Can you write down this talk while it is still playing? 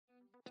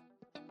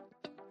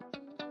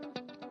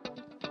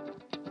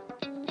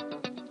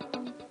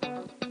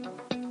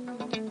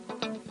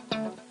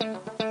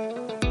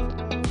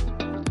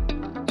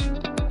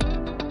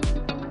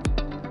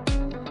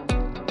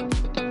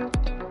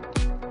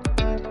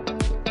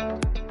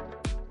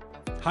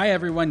Hi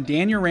everyone,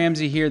 Daniel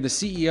Ramsey here, the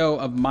CEO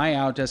of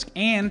MyOutDesk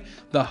and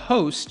the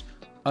host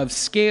of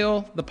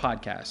Scale the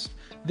Podcast.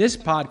 This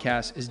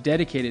podcast is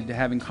dedicated to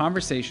having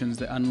conversations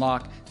that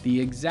unlock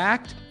the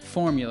exact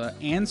formula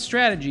and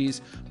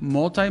strategies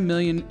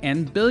multi-million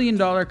and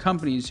billion-dollar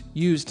companies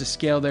use to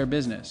scale their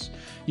business.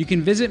 You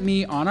can visit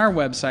me on our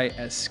website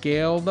at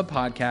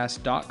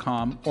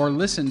scalethepodcast.com or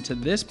listen to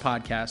this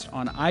podcast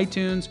on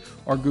iTunes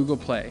or Google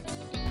Play.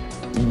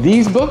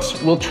 These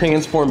books will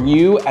transform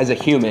you as a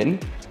human.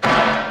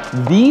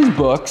 These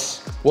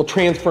books will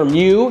transform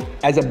you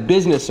as a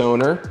business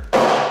owner.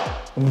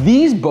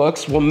 These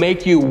books will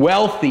make you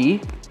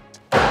wealthy.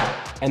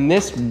 And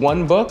this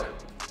one book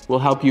will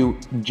help you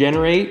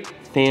generate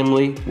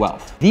family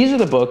wealth. These are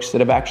the books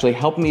that have actually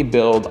helped me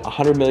build a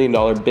 $100 million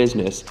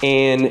business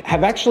and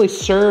have actually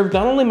served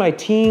not only my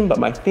team, but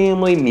my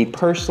family, me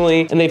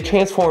personally, and they've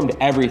transformed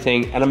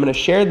everything. And I'm gonna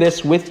share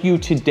this with you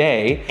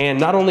today, and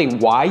not only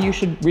why you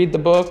should read the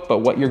book, but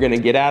what you're gonna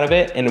get out of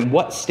it, and in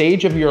what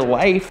stage of your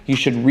life you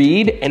should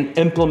read and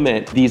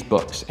implement these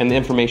books and the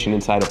information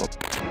inside of them.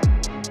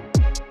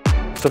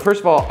 So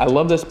first of all, I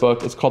love this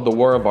book. It's called The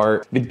War of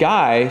Art. The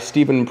guy,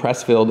 Steven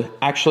Pressfield,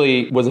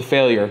 actually was a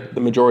failure the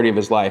majority of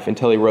his life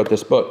until he wrote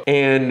this book.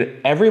 And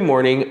every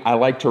morning I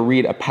like to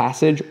read a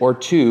passage or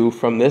two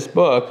from this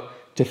book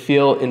to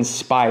feel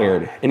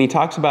inspired. And he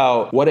talks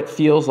about what it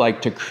feels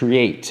like to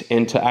create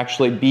and to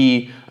actually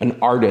be an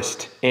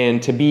artist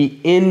and to be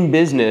in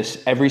business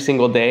every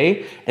single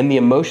day and the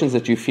emotions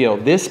that you feel.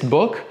 This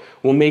book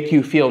will make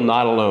you feel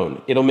not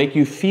alone. It'll make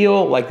you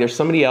feel like there's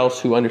somebody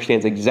else who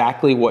understands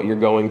exactly what you're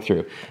going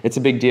through. It's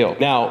a big deal.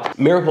 Now,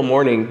 Miracle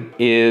Morning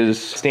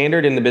is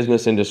standard in the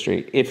business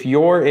industry. If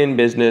you're in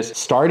business,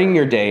 starting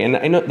your day, and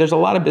I know there's a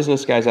lot of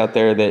business guys out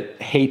there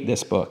that hate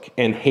this book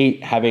and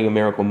hate having a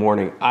Miracle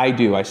Morning. I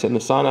do. I sit in the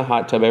sauna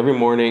hot tub every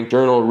morning,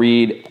 journal,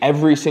 read.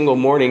 Every single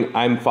morning,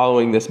 I'm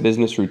following this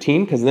business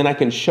routine because then I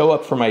can show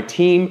up for my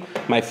team,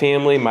 my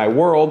family, my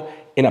world,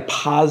 in a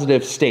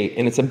positive state.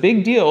 And it's a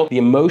big deal. The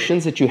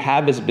emotions that you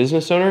have as a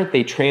business owner,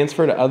 they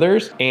transfer to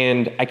others.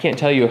 And I can't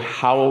tell you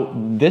how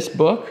this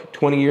book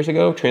 20 years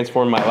ago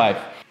transformed my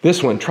life.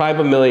 This one, Tribe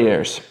of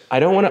Millionaires.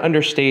 I don't want to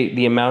understate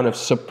the amount of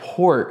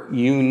support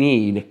you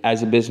need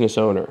as a business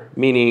owner,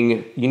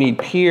 meaning you need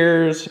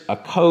peers, a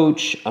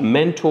coach, a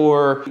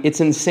mentor.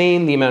 It's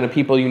insane the amount of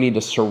people you need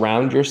to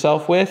surround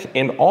yourself with,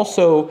 and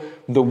also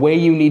the way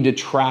you need to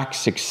track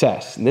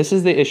success. This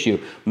is the issue.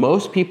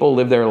 Most people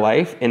live their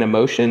life in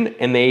emotion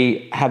and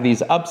they have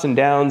these ups and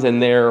downs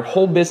and their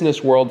whole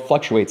business world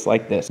fluctuates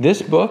like this.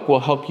 This book will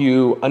help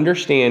you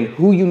understand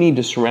who you need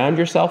to surround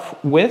yourself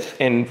with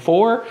and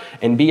for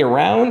and be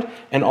around,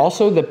 and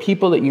also the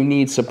people that you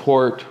need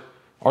support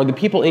are the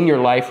people in your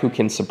life who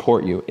can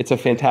support you. It's a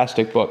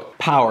fantastic book.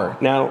 Power.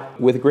 Now,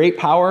 with great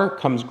power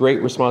comes great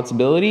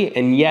responsibility,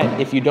 and yet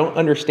if you don't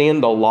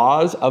understand the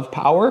laws of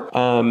power,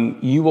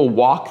 you will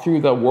walk through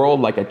the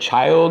world like a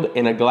child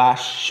in a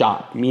glass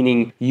shop,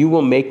 meaning you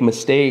will make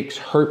mistakes,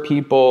 hurt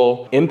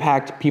people,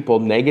 impact people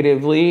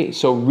negatively.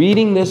 So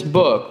reading this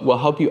book will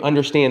help you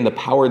understand the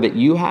power that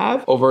you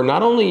have over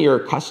not only your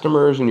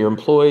customers and your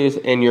employees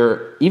and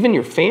even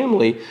your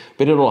family,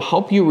 but it'll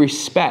help you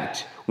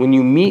respect when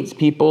you meet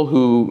people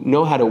who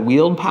know how to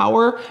wield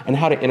power and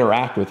how to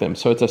interact with them.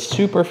 So it's a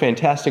super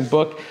fantastic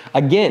book.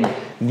 Again,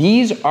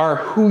 these are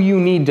who you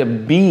need to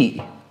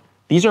be.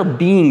 These are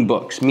being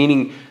books,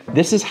 meaning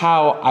this is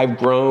how I've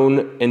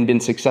grown and been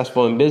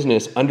successful in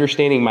business,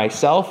 understanding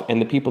myself and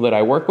the people that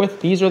I work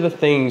with. These are the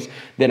things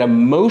that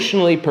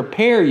emotionally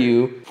prepare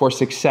you for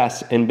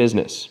success in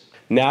business.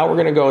 Now we're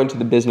gonna go into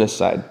the business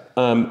side.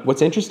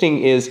 What's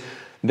interesting is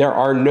there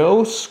are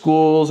no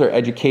schools or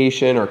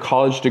education or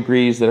college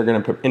degrees that are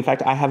going to, in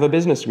fact, I have a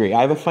business degree. I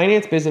have a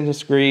finance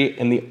business degree,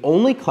 and the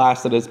only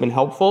class that has been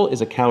helpful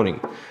is accounting.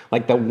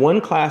 Like the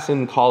one class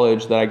in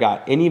college that I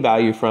got any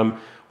value from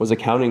was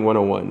Accounting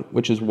 101,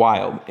 which is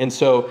wild. And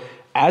so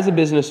as a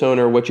business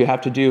owner, what you have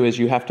to do is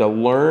you have to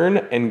learn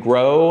and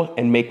grow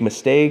and make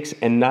mistakes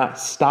and not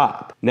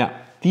stop. Now,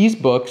 these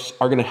books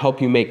are going to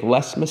help you make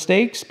less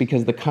mistakes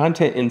because the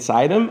content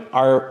inside them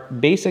are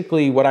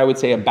basically what I would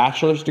say a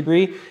bachelor's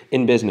degree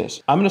in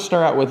business. I'm going to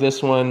start out with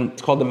this one.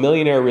 It's called The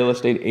Millionaire Real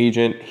Estate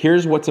Agent.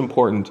 Here's what's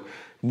important.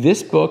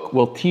 This book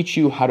will teach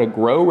you how to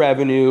grow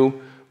revenue,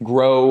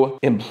 grow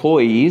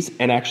employees,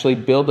 and actually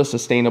build a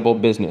sustainable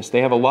business. They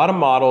have a lot of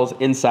models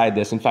inside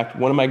this. In fact,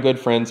 one of my good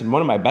friends and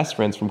one of my best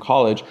friends from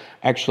college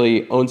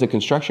actually owns a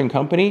construction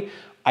company.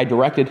 I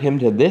directed him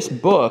to this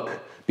book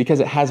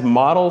because it has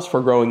models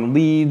for growing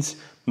leads,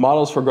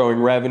 models for growing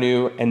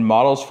revenue, and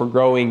models for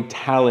growing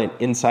talent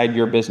inside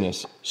your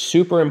business.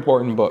 Super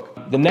important book.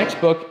 The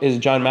next book is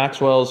John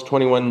Maxwell's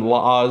 21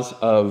 Laws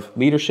of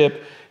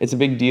Leadership. It's a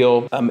big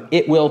deal.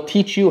 It will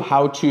teach you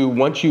how to,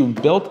 once you've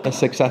built a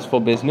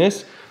successful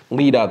business,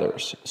 lead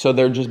others. So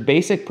they're just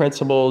basic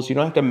principles. You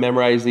don't have to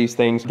memorize these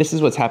things. This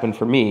is what's happened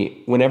for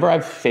me. Whenever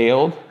I've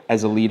failed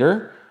as a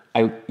leader,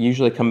 I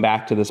usually come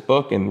back to this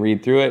book and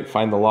read through it,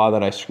 find the law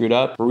that I screwed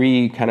up,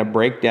 kind of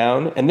break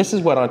down. And this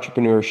is what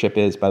entrepreneurship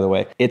is, by the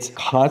way. It's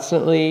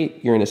constantly,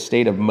 you're in a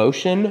state of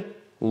motion,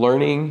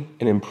 learning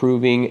and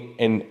improving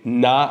and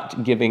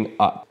not giving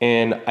up.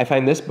 And I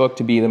find this book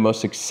to be the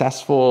most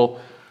successful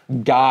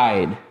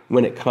guide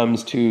when it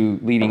comes to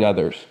leading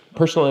others.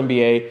 Personal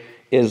MBA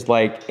is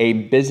like a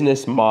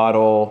business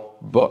model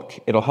book.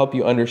 It'll help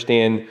you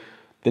understand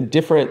the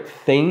different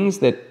things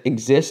that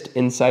exist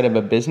inside of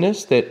a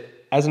business that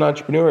as an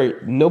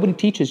entrepreneur, nobody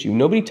teaches you.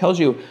 Nobody tells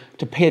you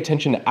to pay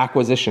attention to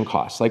acquisition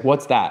costs. Like,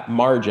 what's that?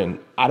 Margin.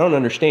 I don't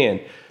understand.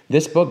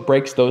 This book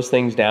breaks those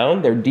things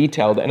down. They're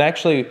detailed. And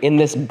actually, in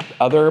this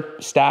other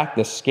stack,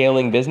 the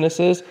scaling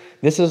businesses,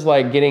 this is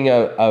like getting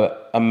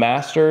a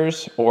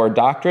master's or a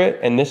doctorate,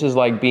 and this is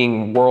like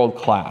being world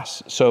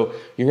class. So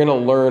you're gonna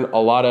learn a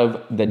lot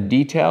of the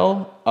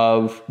detail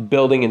of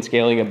building and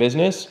scaling a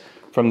business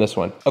from this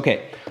one.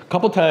 Okay, a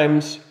couple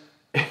times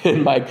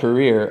in my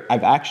career,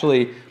 I've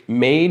actually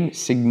made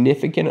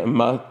significant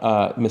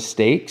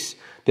mistakes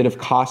that have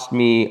cost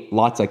me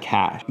lots of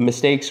cash.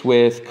 Mistakes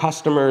with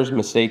customers,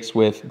 mistakes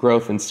with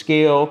growth and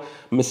scale,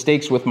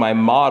 mistakes with my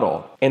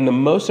model. And the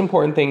most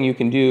important thing you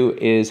can do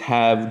is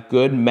have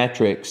good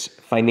metrics,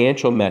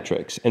 financial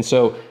metrics. And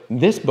so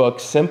this book,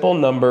 Simple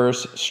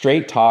Numbers,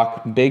 Straight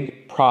Talk,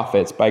 Big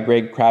Profits by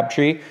Greg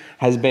Crabtree,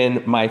 has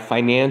been my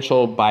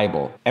financial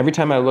Bible. Every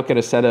time I look at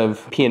a set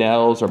of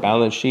P&Ls or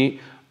balance sheet,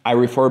 I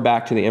refer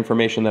back to the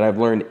information that I've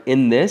learned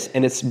in this,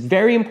 and it's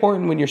very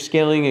important when you're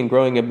scaling and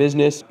growing a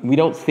business. We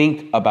don't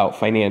think about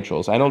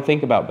financials. I don't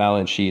think about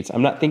balance sheets.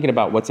 I'm not thinking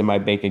about what's in my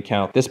bank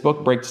account. This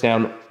book breaks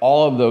down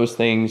all of those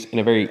things in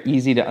a very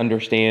easy to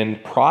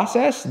understand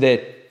process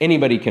that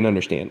anybody can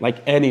understand,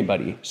 like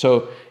anybody.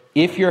 So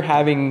if you're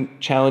having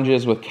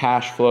challenges with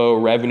cash flow,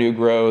 revenue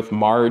growth,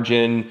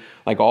 margin,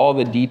 like all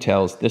the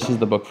details, this is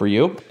the book for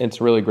you.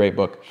 It's a really great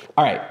book.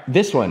 All right,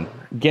 this one,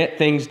 Get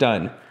Things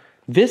Done.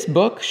 This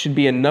book should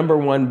be a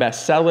 #1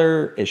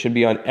 bestseller. It should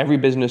be on every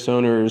business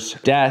owner's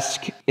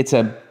desk. It's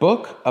a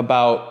book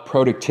about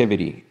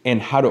productivity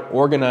and how to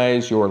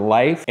organize your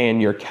life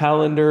and your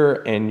calendar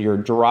and your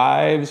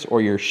drives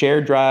or your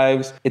shared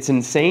drives. It's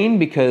insane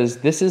because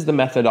this is the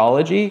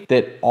methodology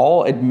that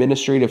all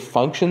administrative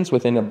functions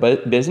within a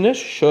business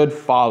should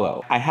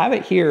follow. I have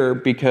it here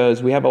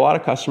because we have a lot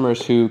of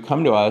customers who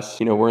come to us,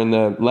 we're in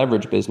the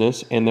leverage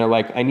business, and they're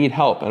like, I need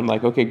help. And I'm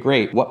like, okay,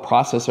 great. What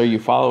process are you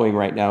following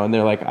right now? And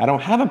they're like, I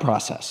don't have a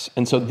process.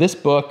 And so this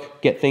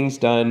book, Get Things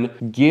Done,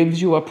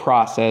 gives you a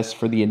process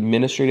for the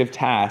administrative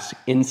tasks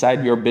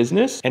inside your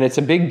business. And it's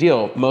a big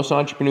deal. Most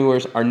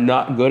entrepreneurs are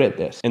not good at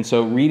this. And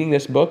so reading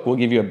this book will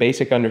give you a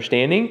basic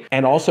understanding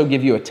and also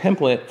give you a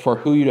template for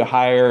who you to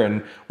hire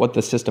and what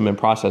the system and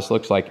process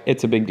looks like.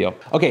 It's a big deal.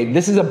 Okay,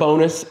 this is a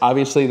bonus.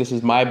 Obviously, this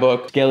is my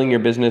book, Scaling Your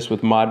Business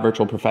with Mod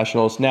Virtual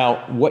Professionals.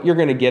 Now, what you're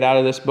going to get out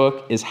of this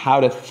book is how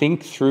to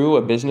think through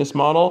a business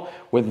model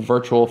with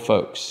virtual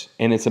folks.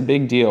 And it's a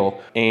big deal.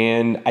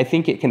 And I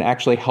think it can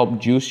actually help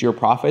juice your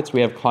profits.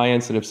 We have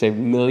clients that have saved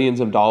millions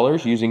of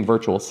dollars using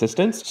virtual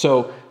assistants.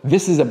 So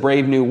this is a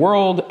brave new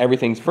world.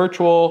 Everything's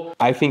virtual.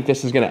 I think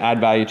this is going to add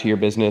value to your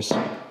business.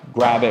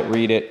 Grab it,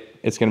 read it.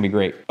 It's going to be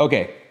great.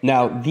 Okay.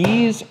 Now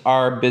these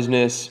are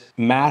business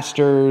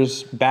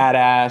masters,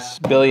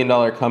 badass,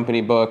 billion-dollar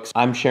company books.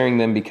 I'm sharing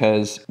them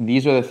because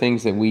these are the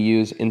things that we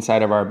use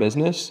inside of our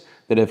business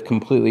that have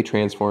completely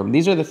transformed.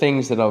 These are the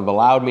things that have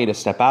allowed me to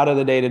step out of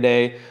the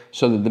day-to-day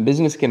so that the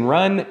business can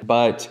run,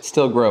 but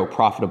still grow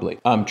profitably.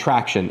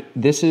 Traction.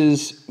 This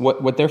is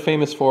what they're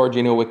famous for.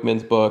 Gino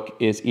Wickman's book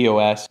is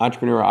EOS,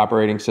 Entrepreneur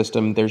Operating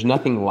System. There's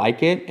nothing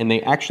like it. And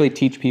they actually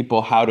teach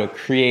people how to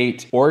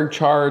create org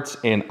charts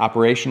and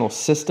operational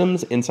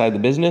systems inside the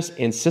business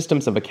and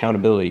systems of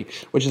accountability,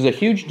 which is a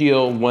huge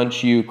deal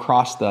once you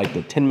cross the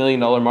 $10 million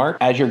mark.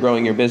 As you're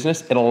growing your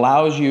business, it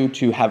allows you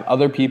to have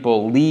other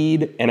people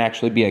lead and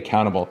actually be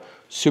accountable.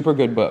 Super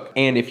good book.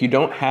 And if you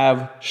don't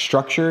have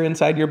structure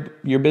inside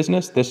your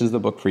business, this is the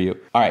book for you.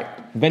 All right,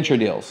 venture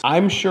deals.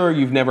 I'm sure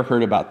you've never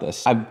heard about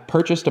this. I've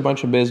purchased a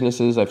bunch of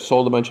businesses. I've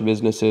sold a bunch of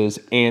businesses.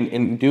 And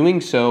in doing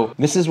so,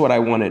 this is what I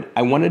wanted.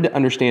 I wanted to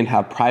understand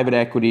how private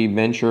equity,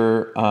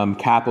 venture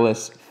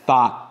capitalists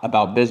thought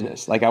about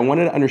business. Like I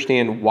wanted to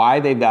understand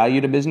why they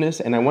valued a business,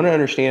 and I wanted to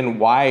understand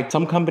why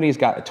some companies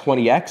got a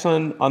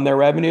 20x on their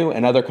revenue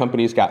and other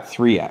companies got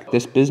 3x.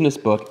 This business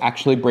book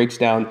actually breaks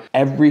down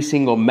every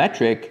single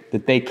metric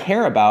that they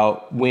care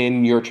about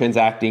when you're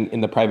transacting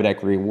in the private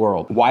equity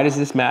world. Why does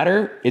this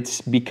matter? It's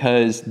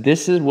because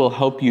will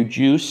help you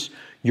juice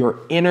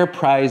your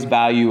enterprise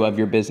value of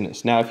your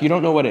business. Now, if you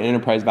don't know what an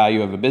enterprise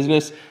value of a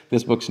business,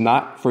 this book's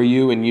not for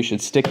you, and you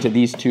should stick to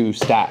these two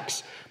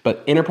stacks.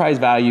 But enterprise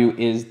value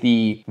is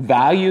the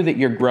value that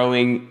you're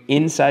growing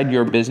inside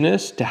your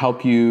business to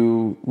help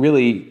you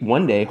really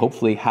one day,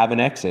 hopefully, have an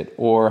exit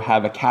or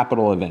have a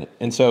capital event.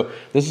 And so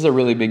this is a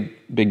really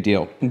big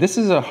deal. This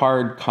is a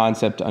hard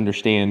concept to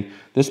understand.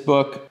 This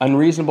book,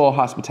 Unreasonable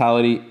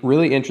Hospitality,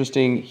 really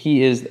interesting.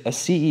 He is a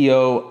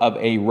CEO of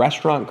a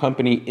restaurant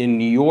company in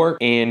New York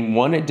and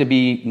wanted to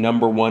be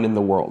 #1 in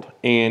the world.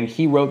 And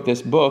he wrote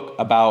this book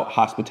about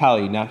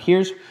hospitality. Now,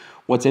 here's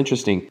what's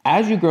interesting.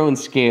 As you grow and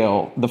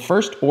scale, the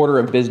first order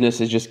of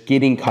business is just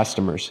getting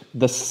customers.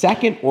 The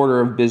second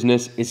order of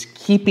business is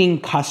keeping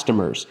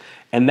customers.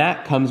 And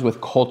that comes with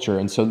culture.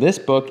 And so this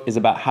book is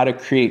about how to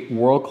create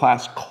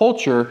world-class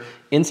culture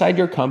inside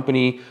your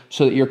company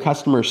so that your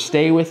customers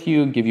stay with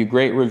you, give you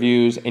great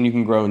reviews, and you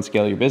can grow and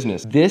scale your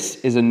business. This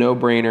is a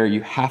no-brainer.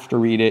 You have to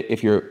read it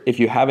if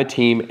you have a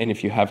team and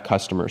if you have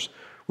customers.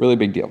 Really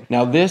big deal.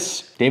 Now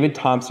this, David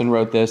Thompson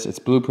wrote this, it's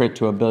Blueprint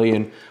to a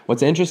Billion.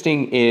 What's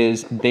interesting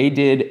is they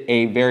did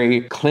a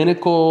very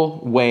clinical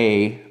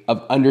way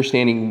of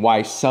understanding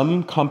why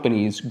some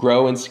companies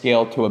grow and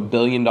scale to $1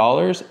 billion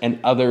and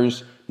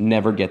others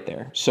never get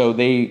there. So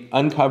they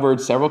uncovered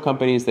several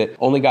companies that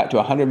only got to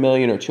 $100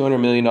 million or $200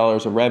 million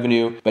of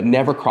revenue, but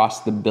never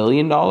crossed the $1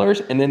 billion.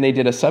 And then they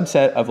did a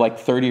subset of like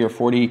 30 or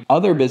 40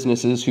 other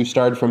businesses who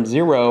started from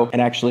zero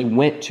and actually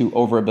went to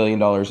over $1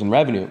 billion in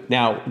revenue.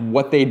 Now,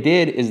 what they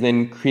did is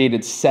then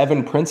created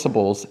 7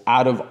 principles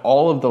out of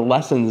all of the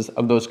lessons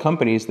of those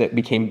companies that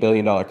became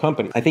billion-dollar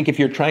companies. I think if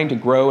you're trying to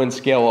grow and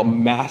scale a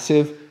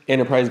massive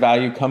enterprise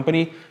value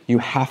company, you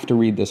have to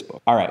read this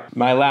book. All right,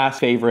 my last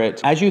favorite.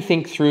 As you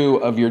think through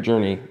of your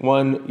journey,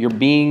 one, you're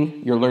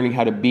learning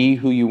how to be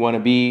who you want to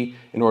be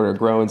in order to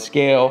grow and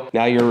scale.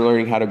 Now you're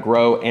learning how to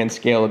grow and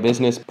scale a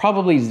business,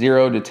 probably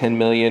 0 to 10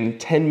 million,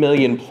 10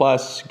 million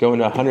plus going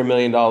to $100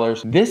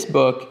 million. This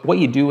book, what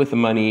you do with the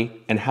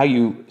money and how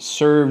you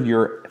serve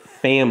your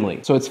family.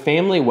 So it's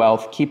family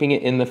wealth, keeping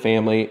it in the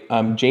family.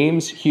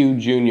 James Hugh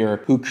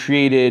Jr., who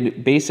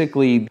created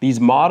basically these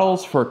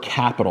models for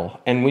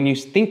capital. And when you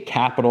think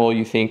capital,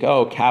 you think,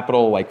 oh,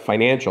 capital like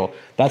financial.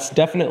 That's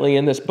definitely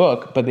in this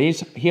book, but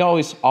he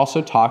always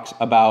also talks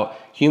about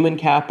human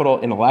capital,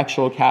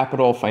 intellectual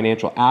capital,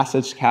 financial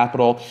assets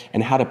capital,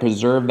 and how to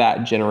preserve that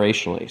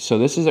generationally. So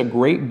this is a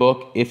great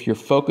book if you're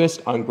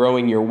focused on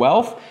growing your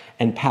wealth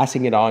and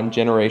passing it on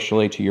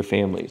generationally to your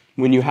families.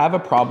 When you have a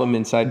problem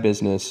inside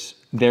business,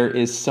 there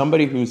is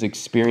somebody who's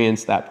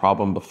experienced that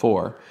problem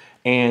before,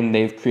 and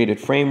they've created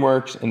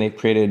frameworks and they've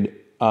created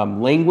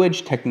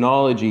language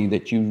technology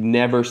that you've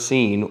never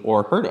seen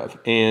or heard of.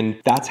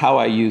 And that's how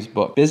I use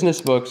books.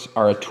 Business books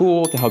are a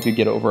tool to help you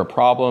get over a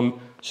problem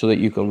so that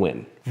you can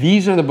win.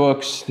 These are the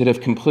books that have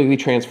completely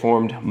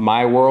transformed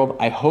my world.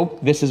 I hope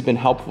this has been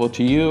helpful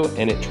to you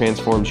and it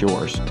transforms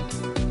yours.